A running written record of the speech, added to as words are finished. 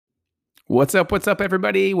What's up? What's up,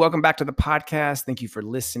 everybody? Welcome back to the podcast. Thank you for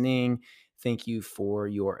listening. Thank you for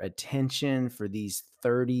your attention for these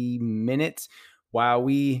 30 minutes while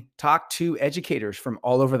we talk to educators from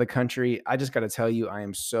all over the country. I just got to tell you, I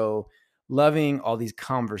am so loving all these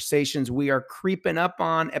conversations. We are creeping up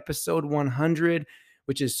on episode 100,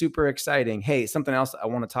 which is super exciting. Hey, something else I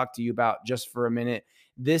want to talk to you about just for a minute.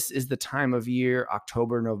 This is the time of year,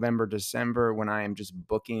 October, November, December, when I am just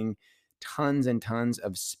booking tons and tons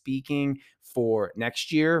of speaking for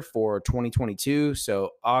next year for 2022.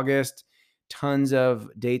 So August, tons of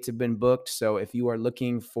dates have been booked. So if you are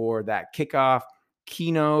looking for that kickoff,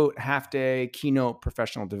 keynote, half day, keynote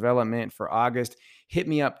professional development for August, hit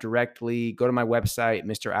me up directly. Go to my website,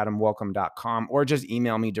 mradamwelcome.com, or just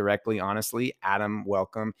email me directly, honestly,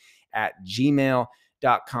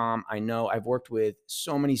 adamwelcome@gmail.com. I know I've worked with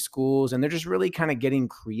so many schools and they're just really kind of getting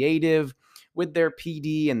creative with their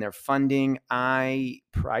PD and their funding. I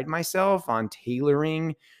pride myself on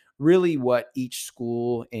tailoring really what each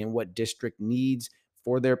school and what district needs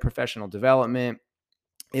for their professional development.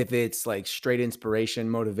 If it's like straight inspiration,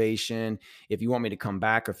 motivation, if you want me to come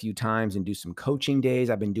back a few times and do some coaching days,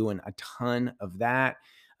 I've been doing a ton of that.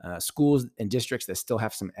 Schools and districts that still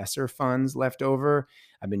have some ESSER funds left over,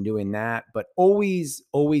 I've been doing that, but always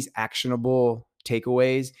actionable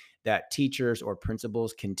takeaways that teachers or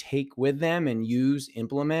principals can take with them and use,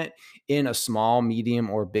 implement in a small, medium,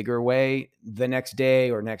 or bigger way the next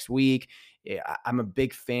day or next week. I'm a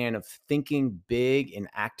big fan of thinking big and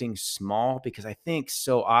acting small, because I think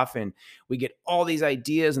so often we get all these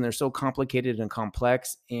ideas and they're so complicated and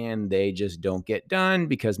complex and they just don't get done,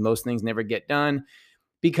 because most things never get done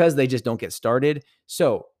because they just don't get started.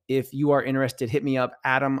 So if you are interested, hit me up,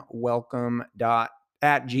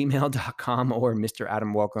 adamwelcome@gmail.com or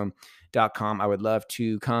mradamwelcome.com. I would love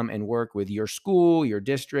to come and work with your school, your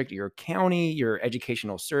district, your county, your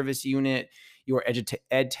educational service unit, your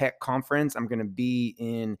ed tech conference. I'm going to be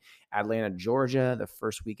in Atlanta, Georgia, the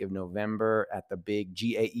first week of November at the big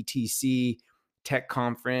GAETC tech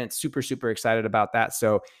conference. Super excited about that.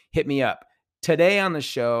 So hit me up. Today on the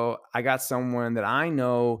show, I got someone that I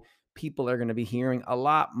know people are going to be hearing a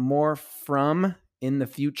lot more from in the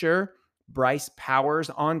future. Bryce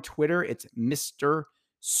Powers on Twitter. It's Mr.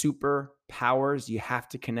 Super Powers. You have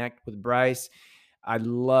to connect with Bryce. I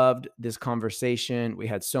loved this conversation. We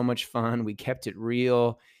had so much fun. We kept it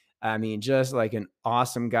real. I mean, just like an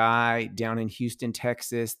awesome guy down in Houston,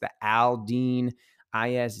 Texas, the Aldine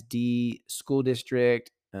ISD school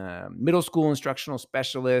district, middle school instructional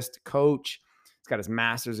specialist, coach. He's got his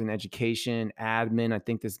master's in education, admin. I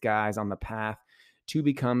think this guy's on the path to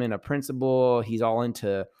becoming a principal. He's all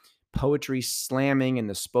into poetry slamming and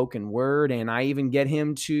the spoken word. And I even get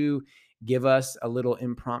him to give us a little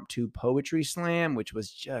impromptu poetry slam, which was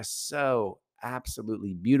just so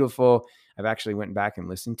absolutely beautiful. I've actually went back and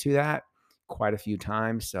listened to that quite a few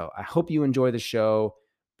times. So I hope you enjoy the show.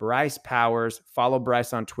 Bryce Powers, follow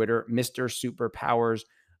Bryce on Twitter, Mr. Superpowers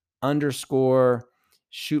 _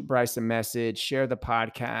 shoot Bryce a message, share the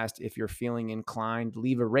podcast. If you're feeling inclined,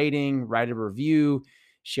 leave a rating, write a review,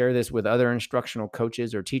 share this with other instructional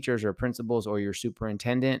coaches or teachers or principals or your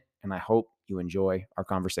superintendent. And I hope you enjoy our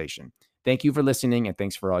conversation. Thank you for listening, and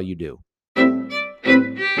thanks for all you do.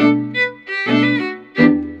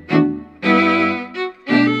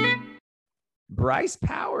 Bryce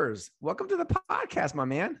Powers, welcome to the podcast, my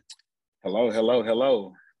man.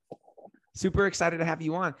 Hello. Super excited to have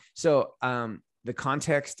you on. So, the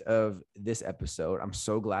context of this episode, I'm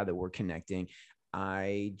so glad that we're connecting.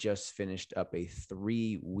 I just finished up a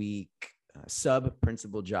 3-week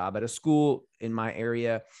sub-principal job at a school in my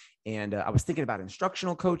area. And I was thinking about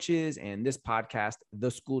instructional coaches and this podcast, The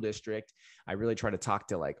School District. I really try to talk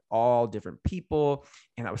to like all different people.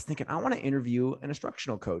 And I was thinking, I want to interview an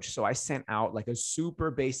instructional coach. So I sent out like a super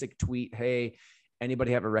basic tweet. Hey,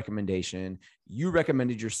 anybody have a recommendation? You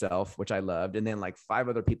recommended yourself, which I loved. And then like 5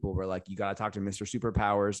 other people were like, you got to talk to Mr.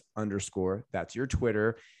 Superpowers _. That's your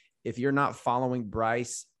Twitter. If you're not following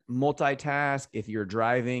Bryce, multitask. If you're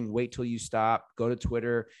driving, wait till you stop, go to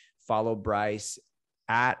Twitter, follow Bryce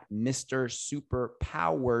at Mr.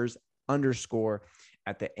 Superpowers _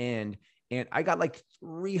 at the end. And I got like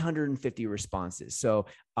 350 responses. So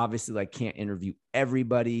obviously like can't interview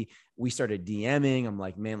everybody. We started DMing. I'm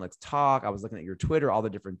like, man, let's talk. I was looking at your Twitter, all the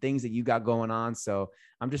different things that you got going on. So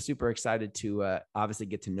I'm just super excited to obviously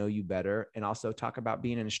get to know you better and also talk about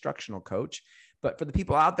being an instructional coach. But for the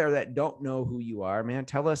people out there that don't know who you are, man,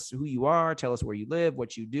 tell us who you are, tell us where you live,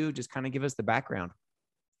 what you do, just kind of give us the background.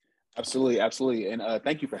 Absolutely. And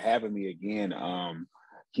thank you for having me again.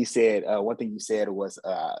 He said one thing you said was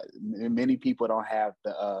many people don't have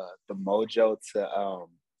the mojo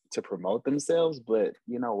to promote themselves, but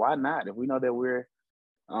why not? If we know that we're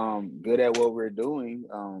good at what we're doing,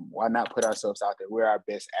 why not put ourselves out there? We're our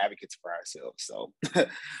best advocates for ourselves. So,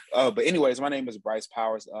 but anyways, my name is Bryce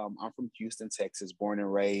Powers. I'm from Houston, Texas, born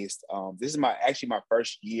and raised. This is my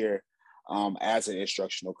first year as an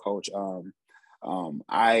instructional coach.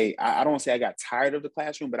 I don't say I got tired of the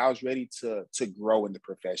classroom, but I was ready to grow in the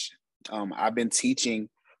profession. I've been teaching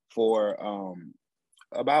for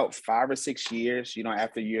about 5 or 6 years.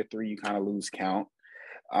 After year 3, you kind of lose count.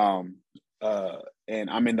 And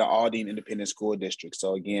I'm in the Aldine Independent School District.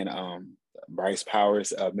 So again, Bryce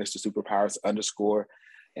Powers, Mr. Superpowers _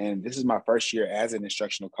 and this is my first year as an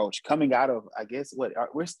instructional coach, coming out of, I guess,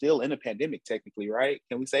 we're still in a pandemic technically, right?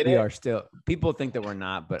 Can we say that? We are still. People think that we're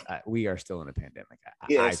not, but we are still in a pandemic.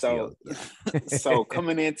 Yeah. I feel. So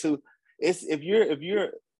coming into it's if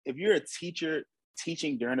you're a teacher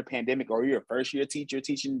teaching during a pandemic, or you're a first year teacher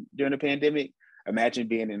teaching during a pandemic, imagine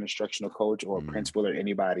being an instructional coach or a principal or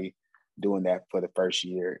anybody doing that for the first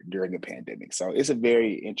year during a pandemic. So it's a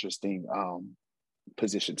very interesting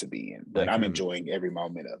position to be in, but I'm enjoying every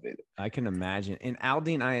moment of it. I can imagine. In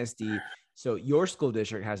Aldine ISD, so your school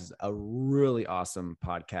district has a really awesome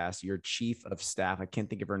podcast. Your chief of staff, I can't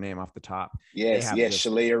think of her name off the top. Yes,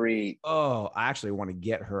 Shalea Reed. Oh, I actually want to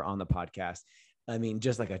get her on the podcast. I mean,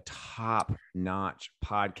 just like a top-notch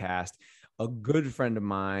podcast. A good friend of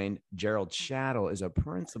mine, Gerald Chattel, is a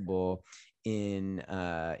principal in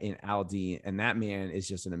Aldine, and that man is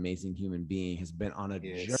just an amazing human being. Has been on a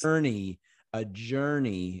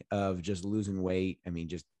journey of just losing weight. I mean,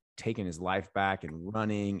 just taking his life back and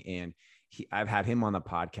running. And I've had him on the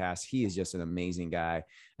podcast. He is just an amazing guy.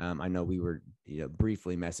 I know we were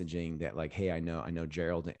briefly messaging that, like, hey, I know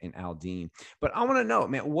Gerald and Aldine, but I want to know,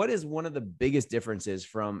 man, what is one of the biggest differences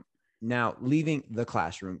from now leaving the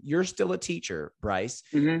classroom? You're still a teacher, Bryce.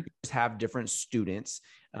 You just have different students.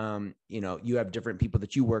 You have different people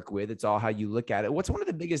that you work with. It's all how you look at it. What's one of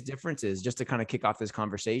the biggest differences, just to kind of kick off this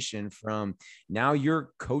conversation, from now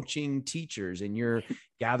you're coaching teachers and you're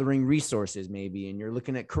gathering resources maybe, and you're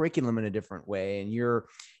looking at curriculum in a different way, and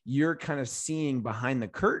you're kind of seeing behind the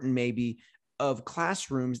curtain maybe of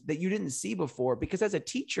classrooms that you didn't see before? Because as a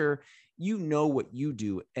teacher, you know what you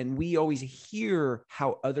do, and we always hear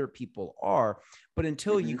how other people are, but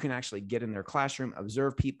until you can actually get in their classroom,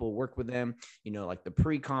 observe people, work with them, like the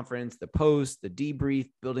pre-conference, the post, the debrief,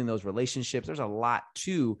 building those relationships, there's a lot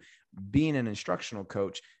to being an instructional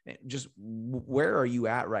coach. Just where are you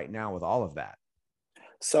at right now with all of that?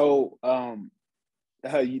 So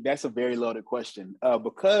that's a very loaded question,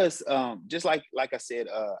 because just like I said,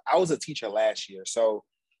 I was a teacher last year. So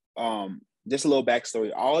just a little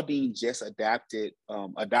backstory. Aldine just adopted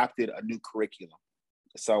a new curriculum.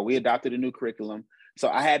 So we adopted a new curriculum. So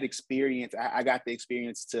I had experience. I got the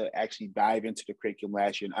experience to actually dive into the curriculum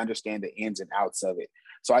last year and understand the ins and outs of it.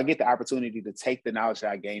 So I get the opportunity to take the knowledge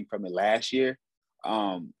that I gained from it last year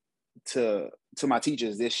to my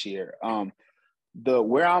teachers this year.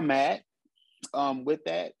 Where I'm at with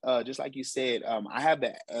that, just like you said, I have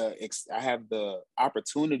the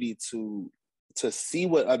opportunity to see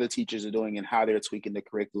what other teachers are doing and how they're tweaking the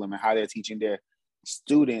curriculum and how they're teaching their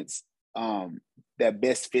students that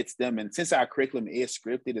best fits them. And since our curriculum is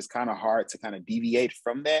scripted, it's kind of hard to kind of deviate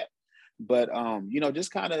from that. But,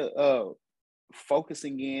 just kind of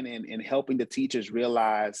focusing in and helping the teachers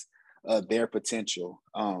realize their potential.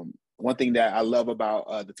 One thing that I love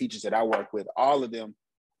about the teachers that I work with, all of them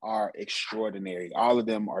are extraordinary. All of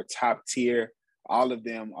them are top tier. All of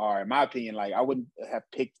them are, in my opinion, like, I wouldn't have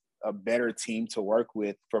picked a better team to work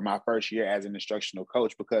with for my first year as an instructional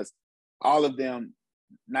coach, because all of them,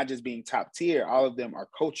 not just being top tier, all of them are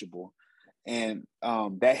coachable. And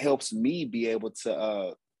that helps me be able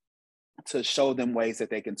to show them ways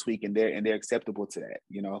that they can tweak, and they're acceptable to that,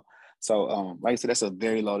 So like I said, that's a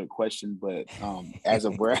very loaded question, but as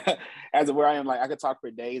of where I am, like, I could talk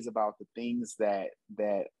for days about the things that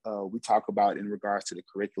we talk about in regards to the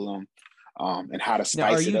curriculum. And how to spice it up.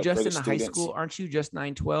 Now, are you just in the students. high school? Aren't you just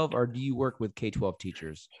 9-12, or do you work with K-12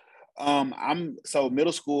 teachers? So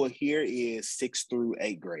middle school here is 6th through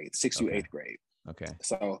 8th grade, 6th through 8th grade. Okay.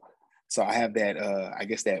 So I have that, I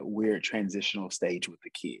guess, that weird transitional stage with the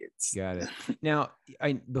kids. Got it. Now,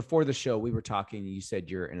 before the show, we were talking, you said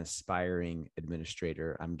you're an aspiring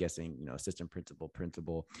administrator. I'm guessing, assistant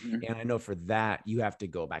principal. And I know for that, you have to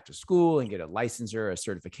go back to school and get a licensure, a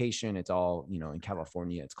certification. It's all, in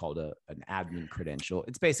California, it's called an admin credential.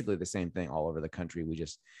 It's basically the same thing all over the country. We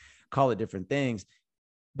just call it different things.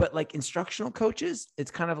 But like instructional coaches,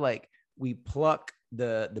 it's kind of like we pluck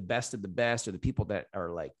the best of the best, or the people that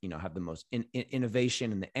are like, have the most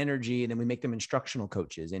innovation and the energy. And then we make them instructional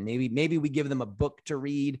coaches. And maybe we give them a book to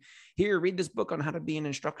read. Here, read this book on how to be an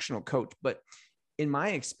instructional coach. But in my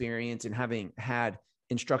experience, and having had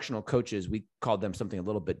instructional coaches, we called them something a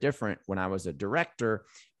little bit different when I was a director.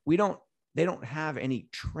 They don't have any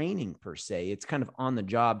training per se. It's kind of on the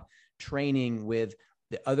job training with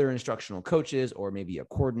the other instructional coaches, or maybe a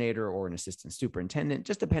coordinator or an assistant superintendent,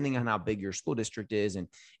 just depending on how big your school district is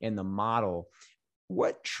and the model.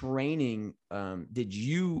 What training did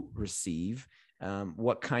you receive?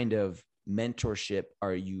 What kind of mentorship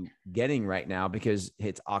are you getting right now? Because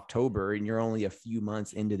it's October and you're only a few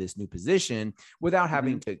months into this new position without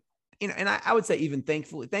having to, and I would say even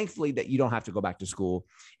thankfully that you don't have to go back to school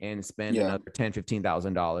and spend another $10,000,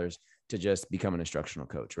 $15,000 to just become an instructional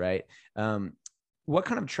coach, right? What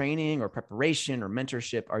kind of training or preparation or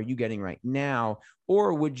mentorship are you getting right now?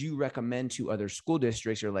 Or would you recommend to other school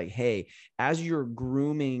districts, or like, hey, as you're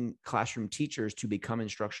grooming classroom teachers to become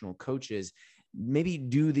instructional coaches, maybe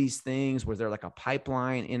do these things? Was there like a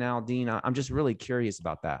pipeline in Aldine? I'm just really curious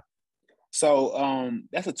about that. So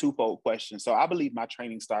that's a twofold question. So I believe my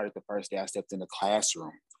training started the first day I stepped in the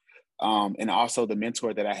classroom. And also the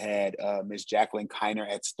mentor that I had, Ms. Jacqueline Kiner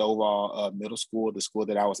at Stovall Middle School, the school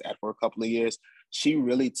that I was at for a couple of years, she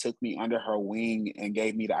really took me under her wing and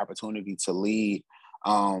gave me the opportunity to lead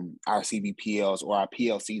our CBPLs, or our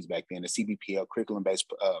PLCs back then, the CBPL, curriculum-based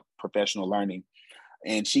professional learning.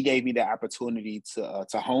 And she gave me the opportunity to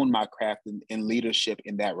hone my craft in leadership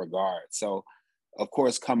in that regard. So, of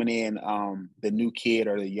course, coming in, the new kid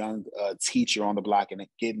or the young teacher on the block and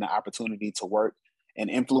getting the opportunity to work and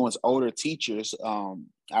influence older teachers.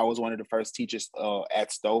 I was one of the first teachers at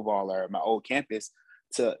Stovall, or my old campus,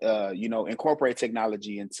 to incorporate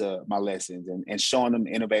technology into my lessons and showing them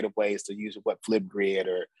innovative ways to use what Flipgrid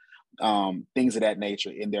or things of that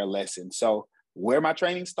nature in their lessons. So where my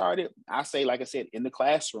training started, I say, like I said, in the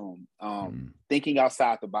classroom, thinking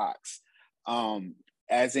outside the box.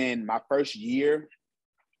 As in my first year,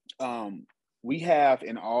 we have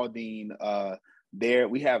in Aldine,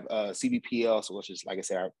 we have CBPLs, which is, like I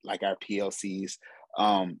said, our PLCs,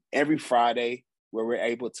 every Friday, where we're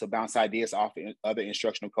able to bounce ideas off other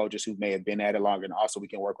instructional coaches who may have been at it longer. And also we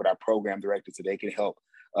can work with our program directors so they can help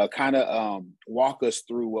walk us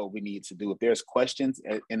through what we need to do. If there's questions,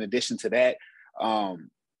 in addition to that,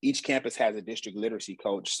 each campus has a district literacy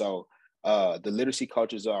coach. So the literacy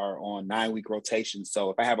coaches are on 9-week rotations. So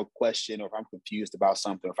if I have a question, or if I'm confused about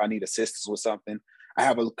something, or if I need assistance with something, I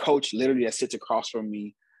have a coach literally that sits across from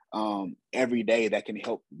me every day that can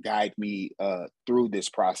help guide me through this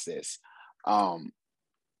process.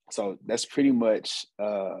 So that's pretty much,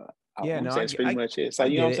 that's pretty much it. So,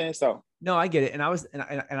 you know what I'm saying? So, no, I get it. And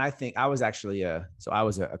I think I was actually, I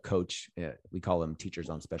was a coach. We call them teachers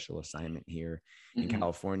on special assignment here in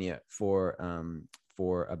California for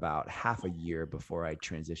about half a year before I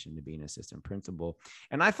transitioned to being an assistant principal.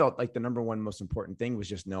 And I felt like the number one most important thing was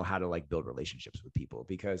just know how to like build relationships with people,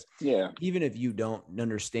 because even if you don't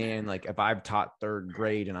understand, like if I've taught third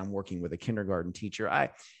grade and I'm working with a kindergarten teacher, I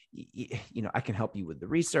can help you with the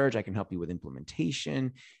research. I can help you with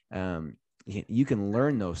implementation. You can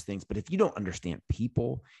learn those things, but if you don't understand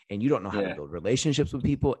people and you don't know how to build relationships with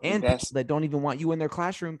people, and people that don't even want you in their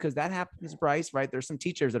classroom, because that happens, Bryce, right? There's some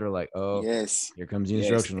teachers that are like, oh, here comes the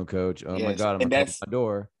instructional coach. Oh my God, I'm gonna close my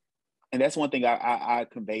door. And that's one thing I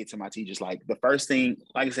conveyed to my teachers. Like the first thing,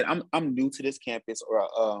 like I said, I'm new to this campus,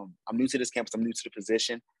 or I'm new to this campus. I'm new to the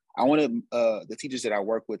position. I want the teachers that I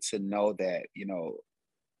work with to know that,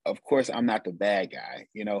 of course, I'm not the bad guy.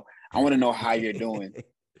 I want to know how you're doing.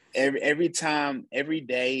 Every time, every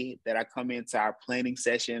day that I come into our planning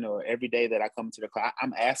session, or every day that I come to the class,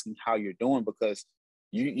 I'm asking how you're doing, because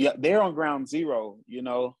they're on ground zero.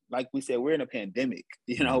 Like we said, we're in a pandemic.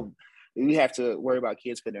 We have to worry about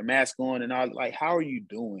kids putting their mask on and all. Like, how are you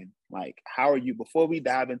doing? Like, how are you, before we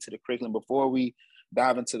dive into the curriculum, before we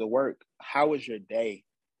dive into the work, how is your day?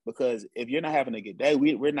 Because if you're not having a good day,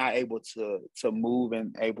 we're not able to move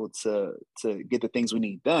and able to get the things we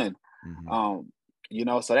need done.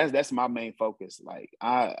 So that's my main focus. Like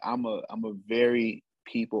I'm a very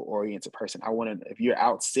people oriented person. I want to, if you're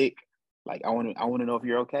out sick, like I want to know if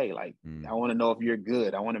you're okay. Like I want to know if you're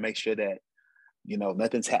good. I want to make sure that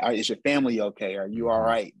nothing's is your family okay? Are you all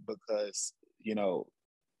right? Because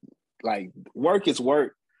like work is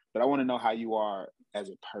work, but I want to know how you are as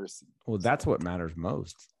a person. Well, that's what matters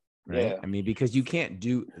most, right? Yeah. I mean, because you can't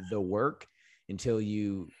do the work until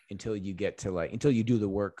you get to until you do the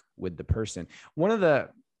work with the person. One of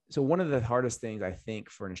the hardest things I think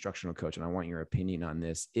for an instructional coach, and I want your opinion on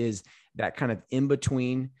this, is that kind of in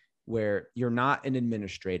between where you're not an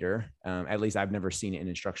administrator. At least I've never seen an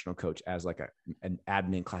instructional coach as like an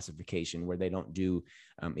admin classification where they don't do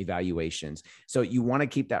evaluations. So you want to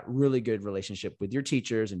keep that really good relationship with your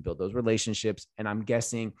teachers and build those relationships. And I'm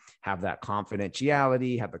guessing have that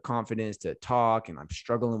confidentiality, have the confidence to talk. And I'm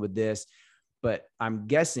struggling with this, but I'm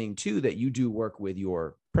guessing too that you do work with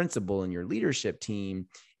your principal and your leadership team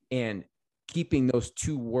and keeping those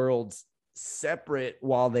two worlds separate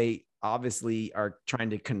while they obviously are trying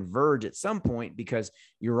to converge at some point because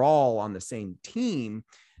you're all on the same team.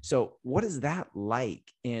 So what is that like?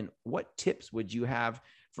 And what tips would you have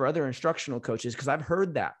for other instructional coaches? Because I've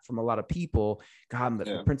heard that from a lot of people. God,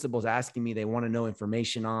 the principal's asking me, they want to know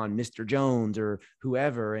information on Mr. Jones or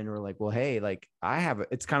whoever. And we're like, well, hey, like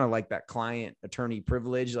it's kind of like that client attorney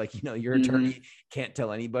privilege. Like, your attorney can't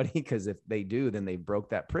tell anybody because if they do, then they broke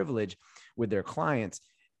that privilege with their clients.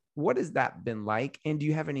 What has that been like? And do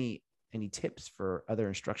you have any tips for other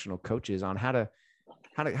instructional coaches on how to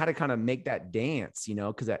kind of make that dance,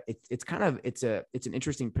 because it's an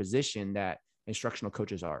interesting position that instructional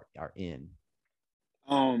coaches are in.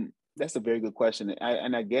 That's a very good question.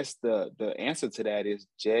 And I guess the answer to that is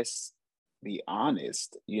just be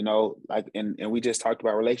honest, and we just talked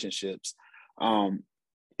about relationships.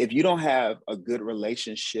 If you don't have a good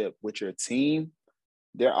relationship with your team,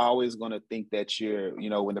 they're always going to think that you're,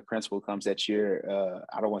 when the principal comes, that you're,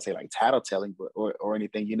 I don't want to say like tattletelling, but or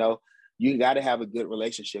anything, you got to have a good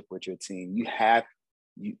relationship with your team.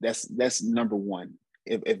 That's number one.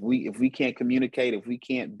 If we can't communicate, if we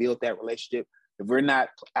can't build that relationship, if we're not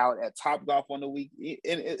out at Top Golf on the week,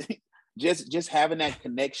 just having that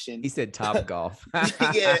connection. He said Top Golf.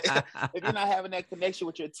 Yeah, if you're not having that connection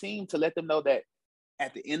with your team to let them know that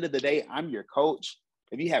at the end of the day, I'm your coach.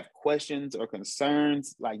 If you have questions or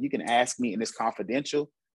concerns, like you can ask me and it's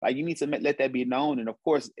confidential, like you need to let that be known. And of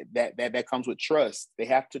course, that comes with trust. They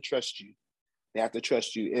have to trust you. They have to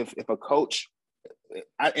trust you. If a coach,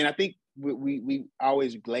 I think we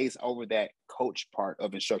always glaze over that coach part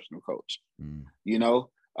of instructional coach.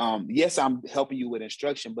 Yes, I'm helping you with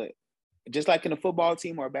instruction, but just like in a football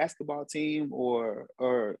team or a basketball team or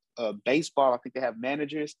baseball, I think they have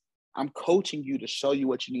managers. I'm coaching you to show you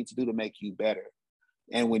what you need to do to make you better.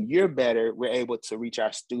 And when you're better, we're able to reach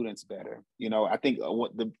our students better. I think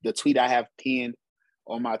the tweet I have pinned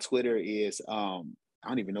on my Twitter is, I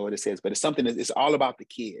don't even know what it says, but it's something it's all about the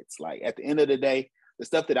kids. Like at the end of the day, the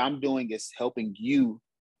stuff that I'm doing is helping you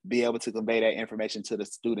be able to convey that information to the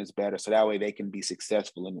students better. So that way they can be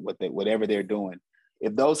successful in whatever they're doing.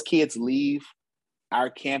 If those kids leave our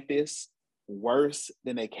campus worse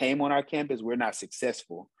than they came on our campus, we're not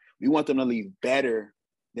successful. We want them to leave better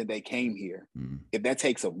than they came here. If that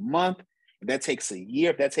takes a month, if that takes a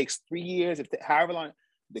year, if that takes 3 years, however long,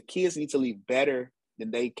 the kids need to leave better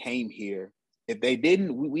than they came here. If they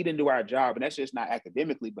didn't, we didn't do our job. And that's just not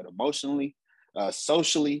academically, but emotionally,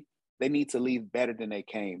 socially, they need to leave better than they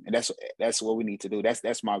came. And that's what we need to do.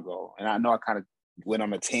 That's my goal. And I know I kind of went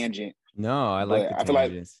on a tangent. No, I like the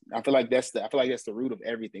tangents. I feel like that's the root of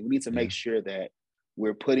everything. We need to make sure that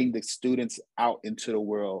we're putting the students out into the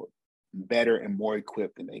world better and more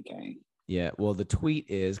equipped than they came. Yeah. Well, the tweet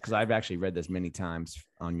is, because I've actually read this many times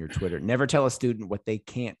on your Twitter, never tell a student what they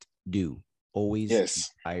can't do. Always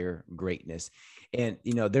inspire greatness. And,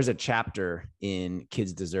 there's a chapter in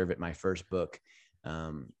Kids Deserve It, my first book,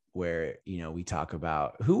 where, we talk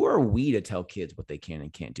about who are we to tell kids what they can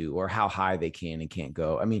and can't do or how high they can and can't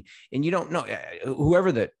go. I mean, and you don't know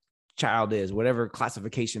whoever the child is, whatever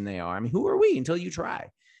classification they are. I mean, who are we until you try?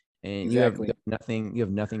 And you have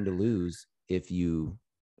nothing to lose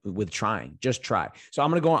with trying, just try. So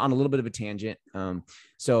I'm going to go on a little bit of a tangent.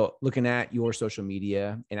 So looking at your social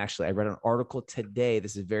media, and actually I read an article today.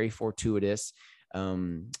 This is very fortuitous.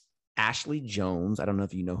 Ashley Jones, I don't know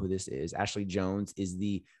if you know who this is. Ashley Jones is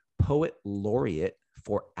the poet laureate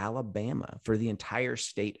for Alabama, for the entire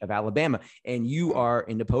state of Alabama. And you are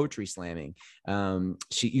into poetry slamming.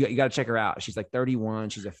 You got to check her out. She's like 31.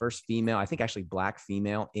 She's the first female, I think actually Black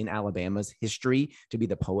female in Alabama's history to be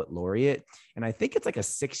the poet laureate. And I think it's like a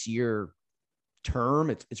 6-year term.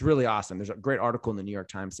 It's really awesome. There's a great article in the New York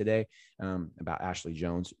Times today about Ashley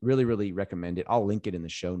Jones. Really, really recommend it. I'll link it in the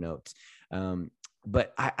show notes.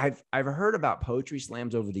 But I've heard about poetry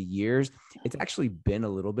slams over the years. It's actually been a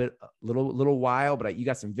little while, but you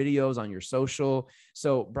got some videos on your social.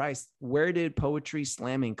 So Bryce, where did poetry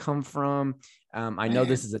slamming come from? I know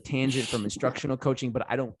this is a tangent from instructional coaching, but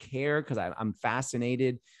I don't care because I'm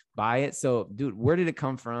fascinated by it. So dude, where did it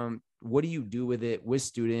come from? What do you do with it with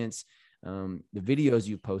students? the videos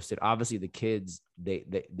you posted, obviously the kids, they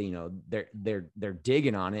you know, they're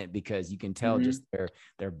digging on it because you can tell just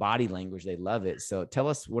their body language. They love it. So tell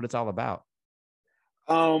us what it's all about.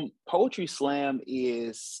 Poetry slam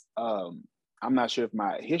is, I'm not sure if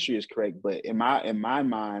my history is correct, but in my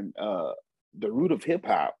mind, the root of hip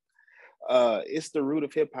hop. It's the root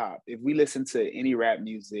of hip hop. If we listen to any rap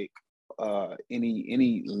music,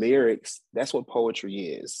 any lyrics, that's what poetry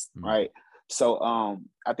is, right? So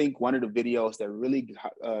I think one of the videos that really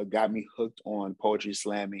got me hooked on poetry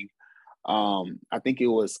slamming, I think it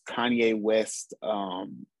was Kanye West. I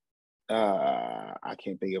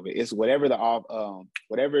can't think of it. It's whatever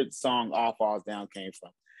whatever song "All Falls Down" came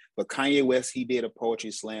from. But Kanye West, he did a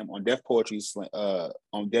poetry slam on Def Poetry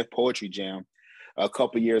Jam a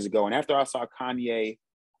couple years ago. And after I saw Kanye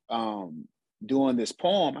doing this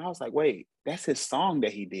poem, I was like, wait, that's his song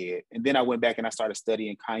that he did. And then I went back and I started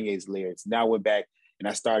studying Kanye's lyrics. Now I went back and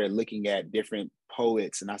I started looking at different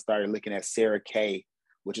poets, and I started looking at Sarah Kay,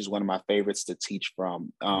 which is one of my favorites to teach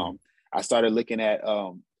from. I started looking at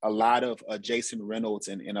a lot of Jason Reynolds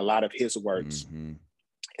and a lot of his works, and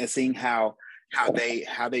seeing how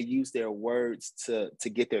they use their words to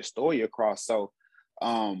get their story across. So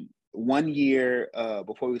one year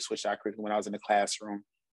before we switched our curriculum, when I was in the classroom,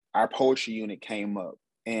 our poetry unit came up,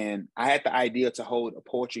 and I had the idea to hold a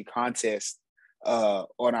poetry contest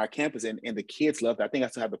on our campus, and the kids loved it. I think I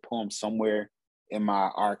still have the poem somewhere in my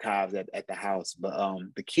archives at the house, but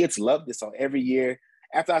the kids loved it. So every year,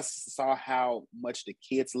 after I saw how much the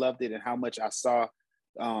kids loved it and how much I saw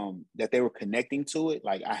that they were connecting to it,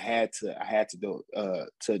 like I had to go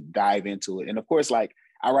to dive into it. And of course, like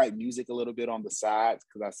I write music a little bit on the sides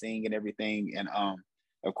because I sing and everything. And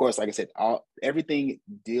of course, like I said, everything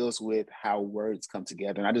deals with how words come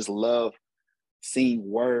together. And I just love seeing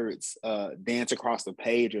words dance across the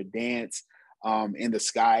page or dance in the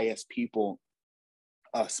sky as people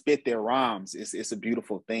spit their rhymes. It's a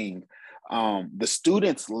beautiful thing. The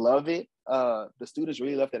students love it. The students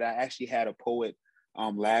really love it. I actually had a poet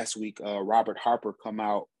last week, Robert Harper, come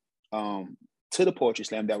out to the poetry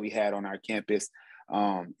slam that we had on our campus.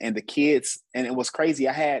 And the kids, and it was crazy.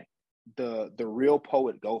 I had the real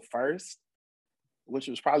poet go first, which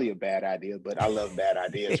was probably a bad idea, but I love bad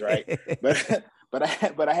ideas, right? but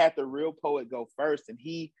I had the real poet go first, and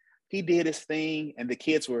he did his thing, and the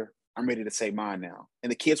kids were, I'm ready to say mine now. And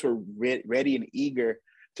the kids were ready and eager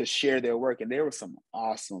to share their work. And there were some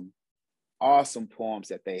awesome poems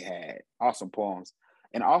that they had, awesome poems.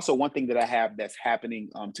 And also one thing that I have that's happening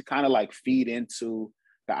to kind of like feed into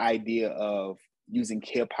the idea of using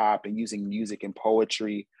hip hop and using music and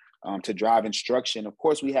poetry to drive instruction. Of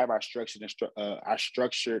course, we have our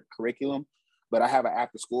structured curriculum, but I have an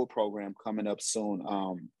after school program coming up soon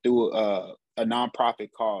through a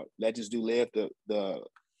nonprofit called Legends Do Live.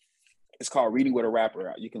 It's called Reading with a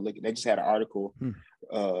Rapper. You can look. They just had an article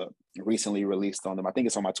recently released on them. I think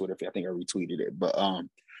it's on my Twitter feed. I think I retweeted it. But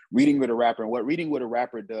Reading with a Rapper, and what Reading with a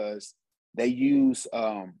Rapper does, they use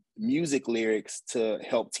music lyrics to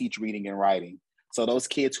help teach reading and writing. So those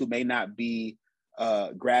kids who may not be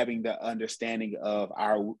grabbing the understanding of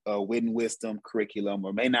our wit and wisdom curriculum,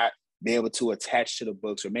 or may not be able to attach to the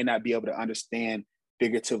books, or may not be able to understand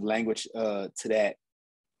figurative language to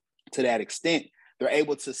that extent, they're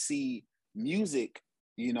able to see music,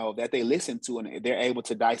 that they listen to, and they're able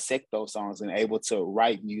to dissect those songs and able to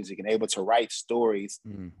write music and able to write stories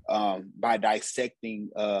by dissecting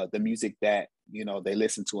the music that they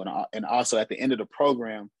listen to. And also at the end of the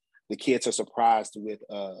program, the kids are surprised with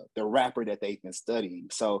the rapper that they've been studying.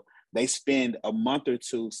 So they spend a month or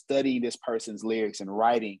two studying this person's lyrics and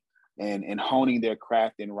writing and honing their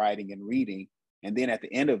craft in writing and reading. And then at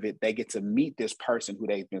the end of it, they get to meet this person who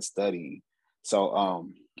they've been studying. So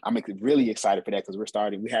I'm really excited for that because we're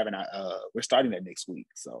starting that next week.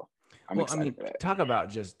 So I'm excited for that. Talk about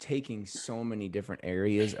just taking so many different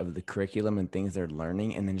areas of the curriculum and things they're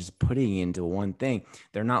learning and then just putting it into one thing.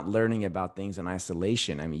 They're not learning about things in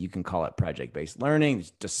isolation. I mean, you can call it project-based learning,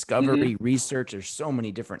 discovery, research. There's so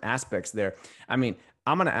many different aspects there. I mean,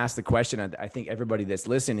 I'm going to ask the question I think everybody that's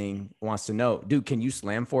listening wants to know. Dude, can you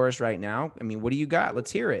slam for us right now? I mean, what do you got?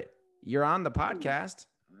 Let's hear it. You're on the podcast.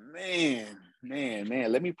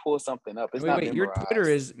 Man, let me pull something up. It's not wait, your Twitter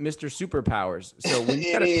is Mr. Superpowers. So when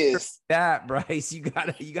you gotta that, Bryce, you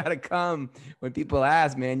gotta come when people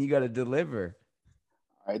ask, man, you gotta deliver.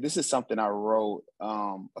 All right, this is something I wrote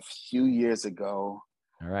a few years ago.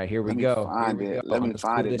 All right, here we go. Let me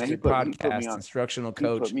find it. District podcast, instructional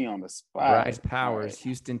coach. Put me on the spot. Bryce Powers, right.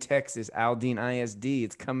 Houston, Texas, Aldine ISD.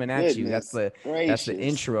 It's coming at you. That's the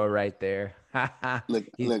intro right there. look,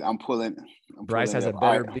 I'm pulling I'm Bryce pulling it has a up.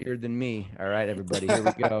 All better right. beard than me. All right, everybody, here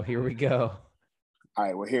we go. Here we go. All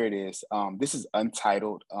right, well, here it is. This is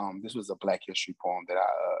Untitled. This was a Black History poem that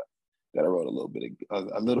I wrote a little bit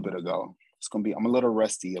ago. It's gonna be. I'm a little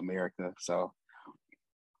rusty, America. So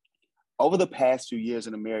over the past few years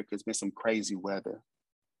in America, it's been some crazy weather.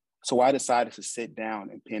 So I decided to sit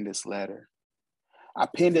down and pen this letter. I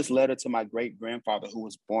penned this letter to my great grandfather who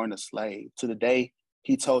was born a slave. To the day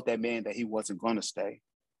he told that man that he wasn't gonna stay.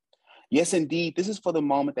 Yes, indeed, this is for the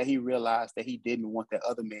moment that he realized that he didn't want that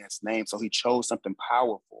other man's name, so he chose something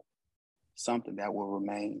powerful, something that will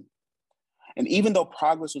remain. And even though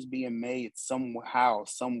progress was being made somehow,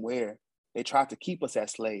 somewhere, they tried to keep us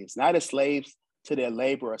as slaves, not as slaves to their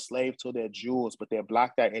labor or slaves to their jewels, but they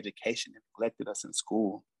blocked our education and neglected us in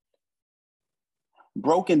school.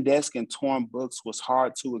 Broken desk and torn books was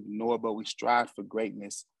hard to ignore, but we strived for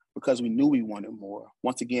greatness because we knew we wanted more.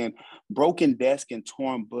 Once again, broken desk and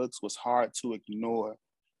torn books was hard to ignore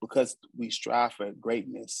because we strived for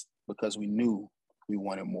greatness because we knew we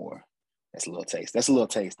wanted more. That's a little taste. That's a little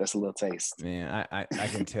taste. That's a little taste. Man, I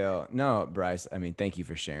can tell. No, Bryce, I mean, thank you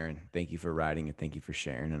for sharing. Thank you for writing and thank you for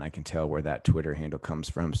sharing. And I can tell where that Twitter handle comes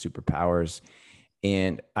from, Superpowers.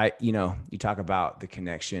 And you talk about the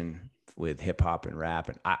connection with hip hop and rap.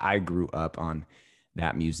 And I grew up on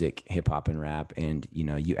that music, hip hop and rap. And,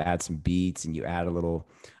 you add some beats and you add a little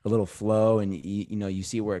flow and you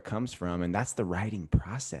see where it comes from. And that's the writing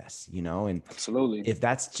process, and Absolutely. if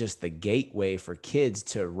that's just the gateway for kids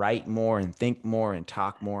to write more and think more and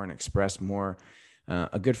talk more and express more.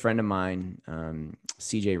 A good friend of mine,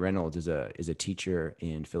 CJ Reynolds, is a teacher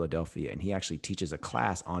in Philadelphia, and he actually teaches a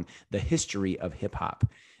class on the history of hip hop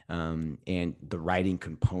and the writing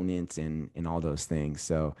components and all those things.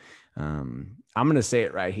 So I'm going to say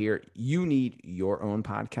it right here. You need your own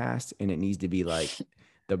podcast, and it needs to be like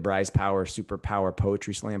the Bryce Powers Superpower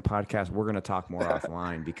Poetry Slam podcast. We're going to talk more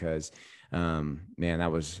offline because, man, that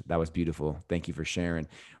was beautiful. Thank you for sharing,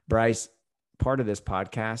 Bryce. Part of this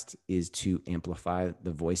podcast is to amplify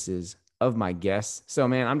the voices of my guests. So,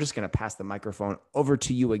 man, I'm just going to pass the microphone over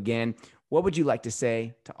to you again. What would you like to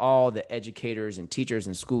say to all the educators and teachers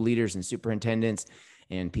and school leaders and superintendents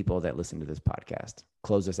and people that listen to this podcast?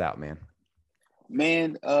 Close us out, man.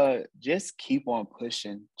 Man, just keep on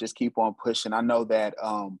pushing. Just keep on pushing. I know that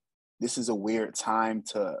this is a weird time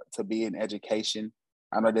to be in education.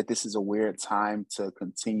 I know that this is a weird time to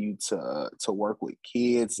continue to work with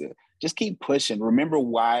kids. Just keep pushing. Remember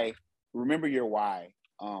why. Remember your why.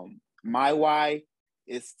 My why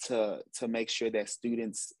is to make sure that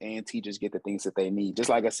students and teachers get the things that they need. Just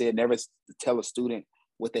like I said, never tell a student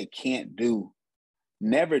what they can't do.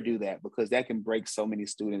 Never do that because that can break so many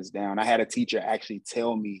students down. I had a teacher actually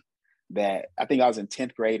tell me that I think I was in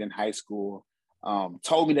 10th grade in high school,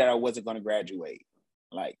 told me that I wasn't going to graduate,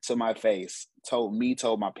 like to my face, told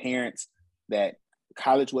my parents that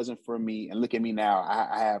college wasn't for me. And look at me now.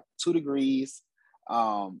 I have 2 degrees.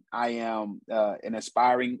 I am an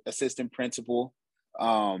aspiring assistant principal.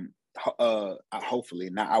 Hopefully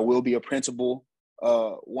now I will be a principal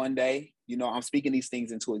one day. I'm speaking these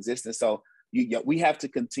things into existence. So we have to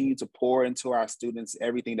continue to pour into our students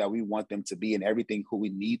everything that we want them to be and everything who we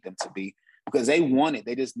need them to be because they want it.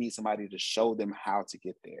 They just need somebody to show them how to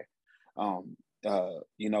get there.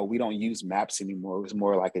 We don't use maps anymore. It's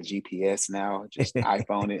more like a GPS now, just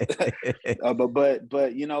iPhone it.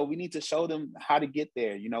 But we need to show them how to get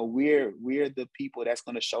there. We're the people that's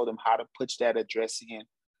going to show them how to put that address in.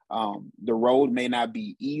 The road may not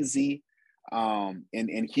be easy.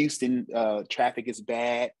 In Houston, traffic is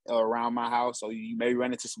bad around my house, so you may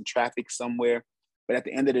run into some traffic somewhere. But at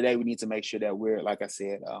the end of the day, we need to make sure that we're, like I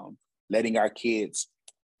said, letting our kids,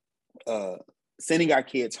 sending our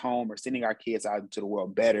kids home or sending our kids out into the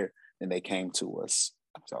world better than they came to us.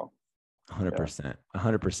 So, 100%,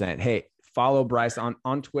 100%. Hey, follow Bryce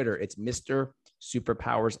on Twitter. It's Mr.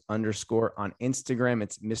 Superpowers _ on Instagram.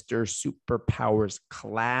 It's Mr. Superpowers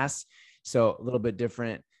Class. So a little bit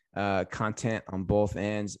different content on both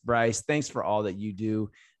ends. Bryce, thanks for all that you do.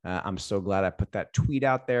 I'm so glad I put that tweet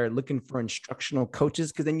out there looking for instructional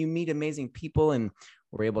coaches because then you meet amazing people and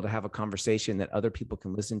we're able to have a conversation that other people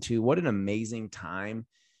can listen to. What an amazing time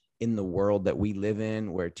in the world that we live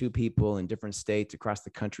in where 2 people in different states across the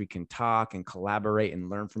country can talk and collaborate and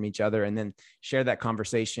learn from each other and then share that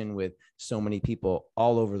conversation with so many people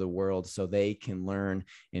all over the world so they can learn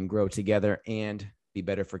and grow together and be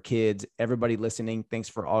better for kids. Everybody listening, thanks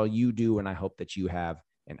for all you do. And I hope that you have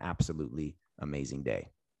an absolutely amazing day.